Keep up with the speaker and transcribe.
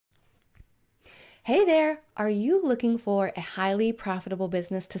Hey there! Are you looking for a highly profitable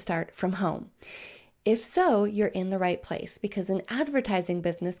business to start from home? If so, you're in the right place because an advertising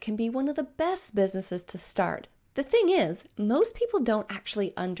business can be one of the best businesses to start. The thing is, most people don't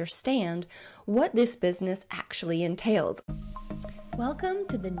actually understand what this business actually entails. Welcome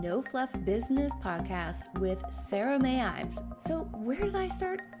to the No Fluff Business Podcast with Sarah May Ives. So where did I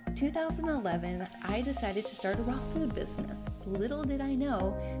start? 2011, I decided to start a raw food business. Little did I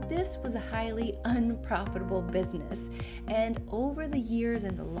know, this was a highly unprofitable business. And over the years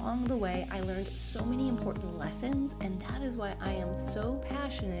and along the way, I learned so many important lessons, and that is why I am so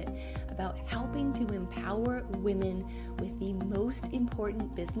passionate about helping to empower women with the most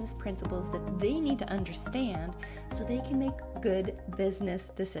important business principles that they need to understand so they can make good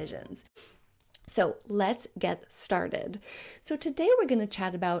business decisions. So let's get started. So today we're going to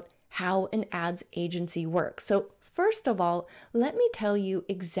chat about how an ads agency works. So first of all, let me tell you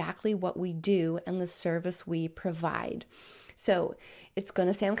exactly what we do and the service we provide. So it's going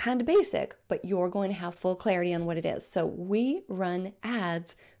to sound kind of basic, but you're going to have full clarity on what it is. So we run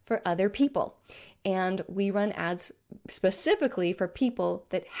ads for other people, and we run ads specifically for people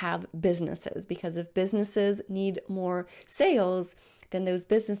that have businesses, because if businesses need more sales, then those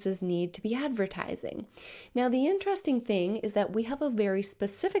businesses need to be advertising. Now, the interesting thing is that we have a very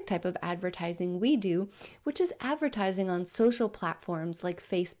specific type of advertising we do, which is advertising on social platforms like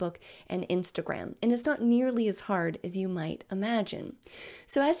Facebook and Instagram. And it's not nearly as hard as you might imagine.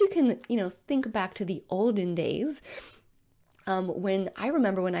 So as you can, think back to the olden days, when I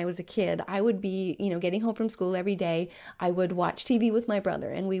remember when I was a kid, I would be, getting home from school every day. I would watch TV with my brother,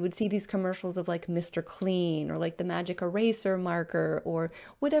 and we would see these commercials of like Mr. Clean or like the magic eraser marker or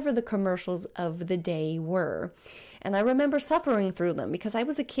whatever the commercials of the day were. And I remember suffering through them because I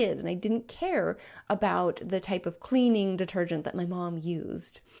was a kid and I didn't care about the type of cleaning detergent that my mom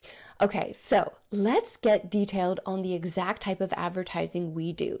used. Okay, so let's get detailed on the exact type of advertising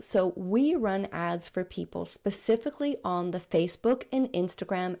we do. So we run ads for people specifically on the Facebook and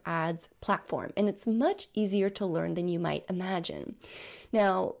Instagram ads platform, and it's much easier to learn than you might imagine.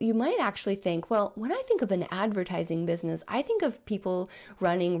 Now, you might actually think, well, when I think of an advertising business, I think of people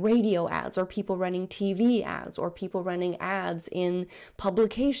running radio ads or people running TV ads or people running ads in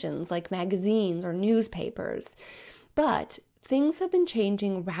publications like magazines or newspapers. But things have been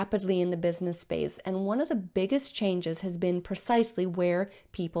changing rapidly in the business space, and one of the biggest changes has been precisely where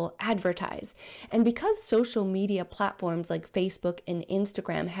people advertise. And because social media platforms like Facebook and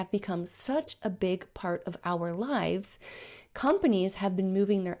Instagram have become such a big part of our lives, companies have been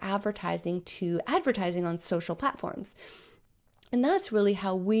moving their advertising to advertising on social platforms. And that's really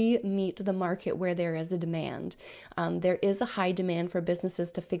how we meet the market where there is a demand. There is a high demand for businesses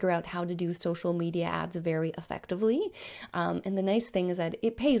to figure out how to do social media ads very effectively. And the nice thing is that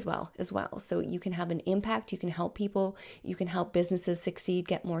it pays well as well. So you can have an impact, you can help people, you can help businesses succeed,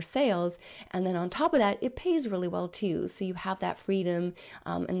 get more sales. And then on top of that, it pays really well too. So you have that freedom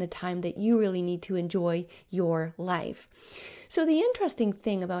and the time that you really need to enjoy your life. So the interesting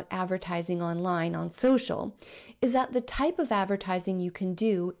thing about advertising online on social is that the type of advertising you can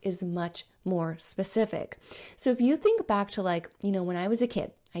do is much more specific. So if you think back to when I was a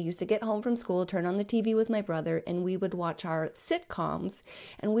kid, I used to get home from school, turn on the TV with my brother, and we would watch our sitcoms,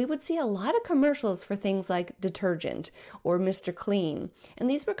 and we would see a lot of commercials for things like detergent or Mr. Clean. And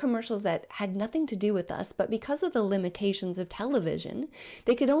these were commercials that had nothing to do with us, but because of the limitations of television,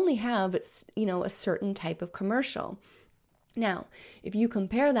 they could only have, a certain type of commercial. Now, if you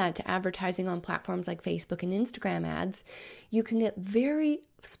compare that to advertising on platforms like Facebook and Instagram ads, you can get very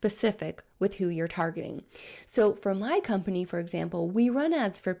specific with who you're targeting. So for my company, for example, we run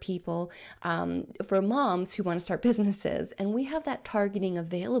ads for people, for moms who want to start businesses, and we have that targeting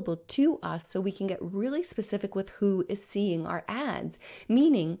available to us so we can get really specific with who is seeing our ads,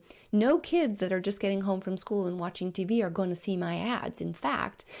 meaning no kids that are just getting home from school and watching TV are going to see my ads. In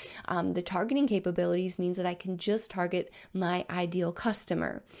fact, the targeting capabilities means that I can just target my ideal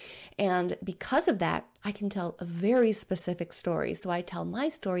customer. And because of that, I can tell a very specific story. So I tell my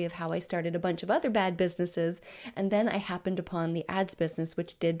story of how I started a bunch of other bad businesses, and then I happened upon the ads business,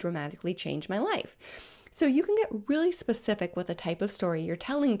 which did dramatically change my life. So you can get really specific with the type of story you're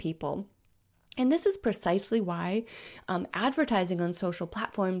telling people. And this is precisely why advertising on social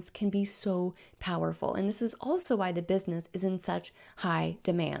platforms can be so powerful. And this is also why the business is in such high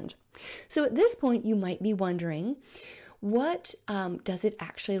demand. So at this point, you might be wondering, what does it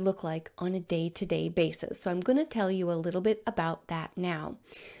actually look like on a day-to-day basis? So I'm going to tell you a little bit about that now.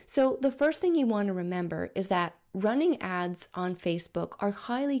 So the first thing you want to remember is that running ads on Facebook are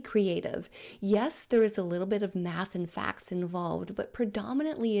highly creative. Yes, there is a little bit of math and facts involved, but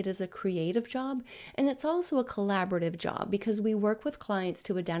predominantly it is a creative job, and it's also a collaborative job because we work with clients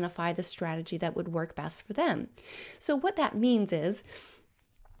to identify the strategy that would work best for them. So what that means is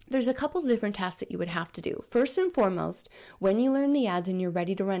there's a couple of different tasks that you would have to do. First and foremost, when you learn the ads and you're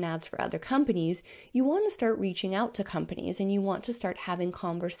ready to run ads for other companies, you want to start reaching out to companies and you want to start having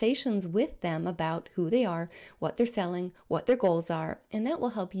conversations with them about who they are, what they're selling, what their goals are, and that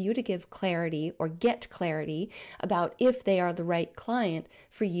will help you to give clarity or get clarity about if they are the right client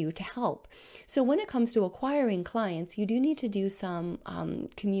for you to help. So when it comes to acquiring clients, you do need to do some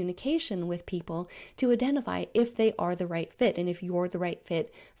communication with people to identify if they are the right fit and if you're the right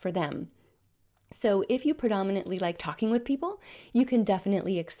fit for them. So if you predominantly like talking with people, you can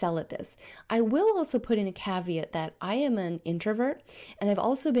definitely excel at this. I will also put in a caveat that I am an introvert and I've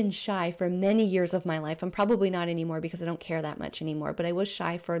also been shy for many years of my life. I'm probably not anymore because I don't care that much anymore, but I was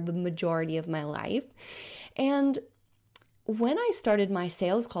shy for the majority of my life. And when I started my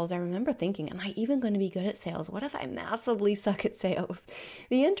sales calls, I remember thinking, am I even going to be good at sales? What if I massively suck at sales?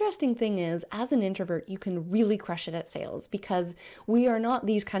 The interesting thing is, as an introvert, you can really crush it at sales because we are not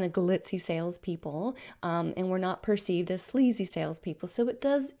these kind of glitzy salespeople, and we're not perceived as sleazy salespeople. So it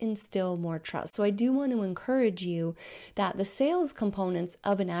does instill more trust. So I do want to encourage you that the sales components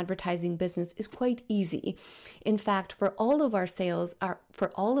of an advertising business is quite easy. In fact, for all of our sales,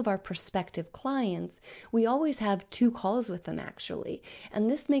 for all of our prospective clients, we always have 2 calls with them actually. And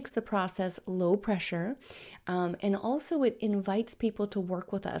this makes the process low pressure. And also it invites people to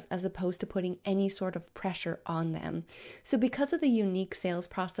work with us as opposed to putting any sort of pressure on them. So because of the unique sales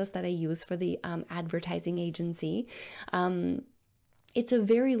process that I use for the advertising agency, it's a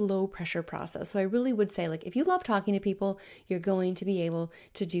very low pressure process. So I really would say, like, if you love talking to people, you're going to be able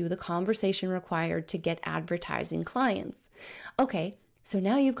to do the conversation required to get advertising clients. Okay. So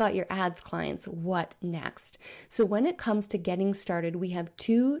now you've got your ads clients. What next? So when it comes to getting started, we have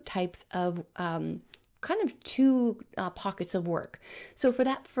 2 types of two pockets of work. So for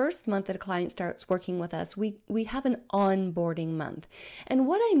that first month that a client starts working with us, we have an onboarding month. And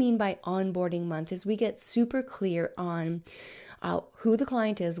what I mean by onboarding month is we get super clear on who the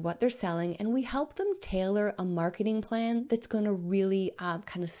client is, what they're selling, and we help them tailor a marketing plan that's going to really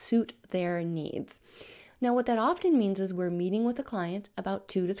kind of suit their needs. Now, what that often means is we're meeting with a client about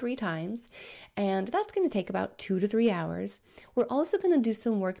 2 to 3 times, and that's going to take about 2 to 3 hours. We're also going to do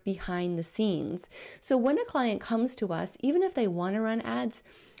some work behind the scenes. So when a client comes to us, even if they want to run ads,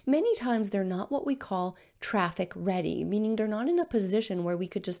 many times they're not what we call traffic ready, meaning they're not in a position where we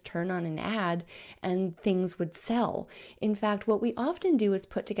could just turn on an ad and things would sell. In fact, what we often do is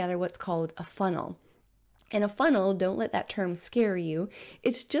put together what's called a funnel. And a funnel, don't let that term scare you,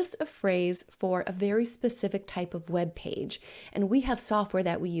 it's just a phrase for a very specific type of web page. And we have software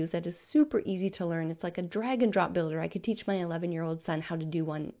that we use that is super easy to learn. It's like a drag and drop builder. I could teach my 11-year-old son how to do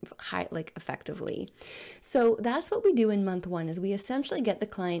one effectively. So that's what we do in month 1 is we essentially get the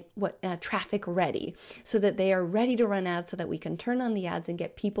client traffic ready so that they are ready to run ads so that we can turn on the ads and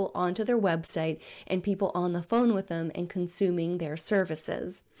get people onto their website and people on the phone with them and consuming their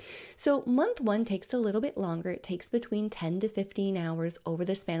services. So month 1 takes a little bit longer. It takes between 10 to 15 hours over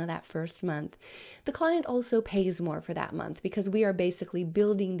the span of that first month. The client also pays more for that month because we are basically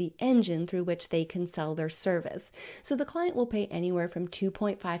building the engine through which they can sell their service. So the client will pay anywhere from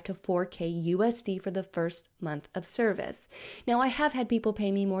 2.5 to 4K USD for the first month of service. Now, I have had people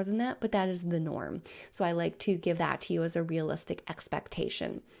pay me more than that, but that is the norm. So I like to give that to you as a realistic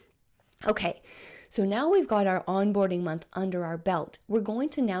expectation. Okay, so now we've got our onboarding month under our belt. We're going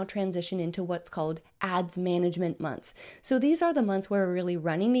to now transition into what's called ads management months. So these are the months where we're really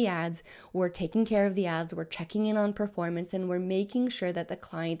running the ads, we're taking care of the ads, we're checking in on performance, and we're making sure that the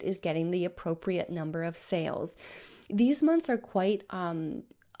client is getting the appropriate number of sales. These months are quite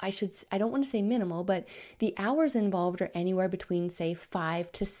I don't want to say minimal, but the hours involved are anywhere between, say,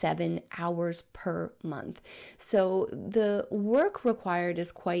 5 to 7 hours per month. So the work required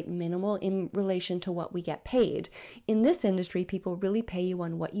is quite minimal in relation to what we get paid. In this industry, people really pay you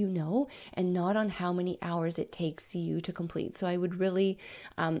on what you know and not on how many hours it takes you to complete. So I would really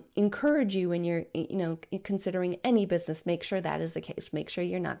encourage you when you're, considering any business, make sure that is the case. Make sure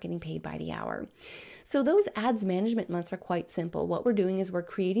you're not getting paid by the hour. So those ads management months are quite simple. What we're doing is we're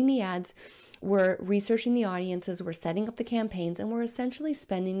creating the ads, we're researching the audiences, we're setting up the campaigns, and we're essentially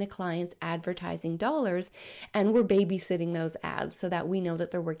spending the client's advertising dollars, and we're babysitting those ads so that we know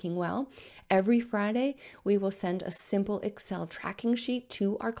that they're working well. Every Friday, we will send a simple Excel tracking sheet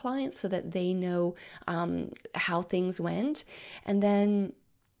to our clients so that they know how things went. And then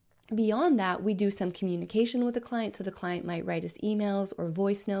Beyond that, we do some communication with the client. So the client might write us emails or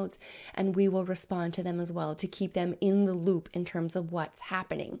voice notes, and we will respond to them as well to keep them in the loop in terms of what's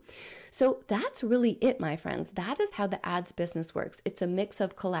happening. So that's really it, my friends. That is how the ads business works. It's a mix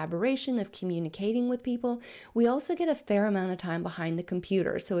of collaboration, of communicating with people. We also get a fair amount of time behind the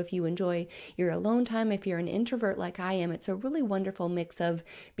computer. So if you enjoy your alone time, if you're an introvert like I am, it's a really wonderful mix of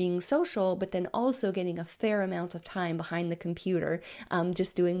being social, but then also getting a fair amount of time behind the computer,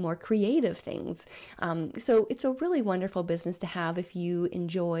 just doing more creative things. So it's a really wonderful business to have if you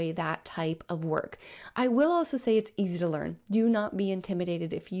enjoy that type of work. I will also say it's easy to learn. Do not be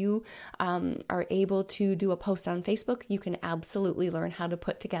intimidated. If you are able to do a post on Facebook, you can absolutely learn how to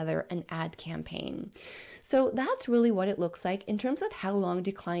put together an ad campaign. So that's really what it looks like. In terms of how long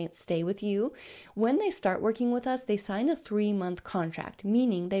do clients stay with you, when they start working with us, they sign a 3-month contract,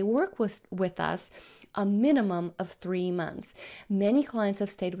 meaning they work with us a minimum of 3 months. Many clients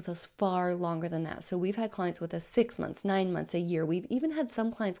have stayed with us far longer than that. So we've had clients with us 6 months, 9 months, a year. We've even had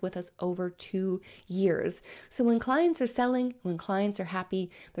some clients with us over 2 years. So when clients are selling, when clients are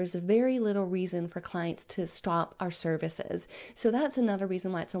happy, there's very little reason for clients to stop our services. So that's another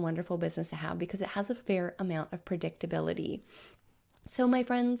reason why it's a wonderful business to have, because it has a fair amount of predictability. So my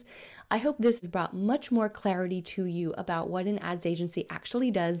friends, I hope this has brought much more clarity to you about what an ads agency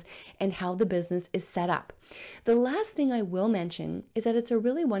actually does and how the business is set up. The last thing I will mention is that it's a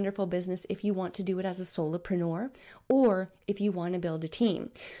really wonderful business if you want to do it as a solopreneur or if you want to build a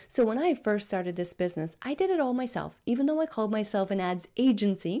team. So when I first started this business, I did it all myself. Even though I called myself an ads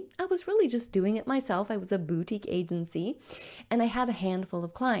agency, I was really just doing it myself. I was a boutique agency and I had a handful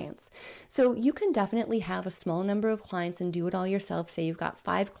of clients. So you can definitely have a small number of clients and do it all yourself. Say you've got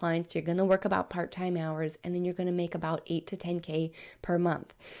 5 clients, you're going to work about part-time hours, and then you're going to make about 8 to 10K per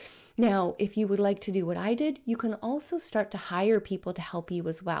month. Now, if you would like to do what I did, you can also start to hire people to help you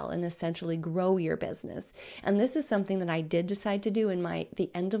as well and essentially grow your business. And this is something that I did decide to do in the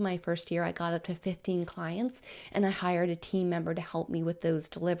end of my first year. I got up to 15 clients and I hired a team member to help me with those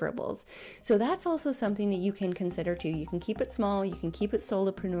deliverables. So that's also something that you can consider too. You can keep it small, you can keep it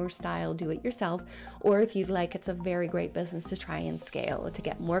solopreneur style, do it yourself, or if you'd like, it's a very great business to try and scale, to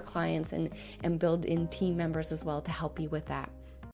get more clients and build in team members as well to help you with that.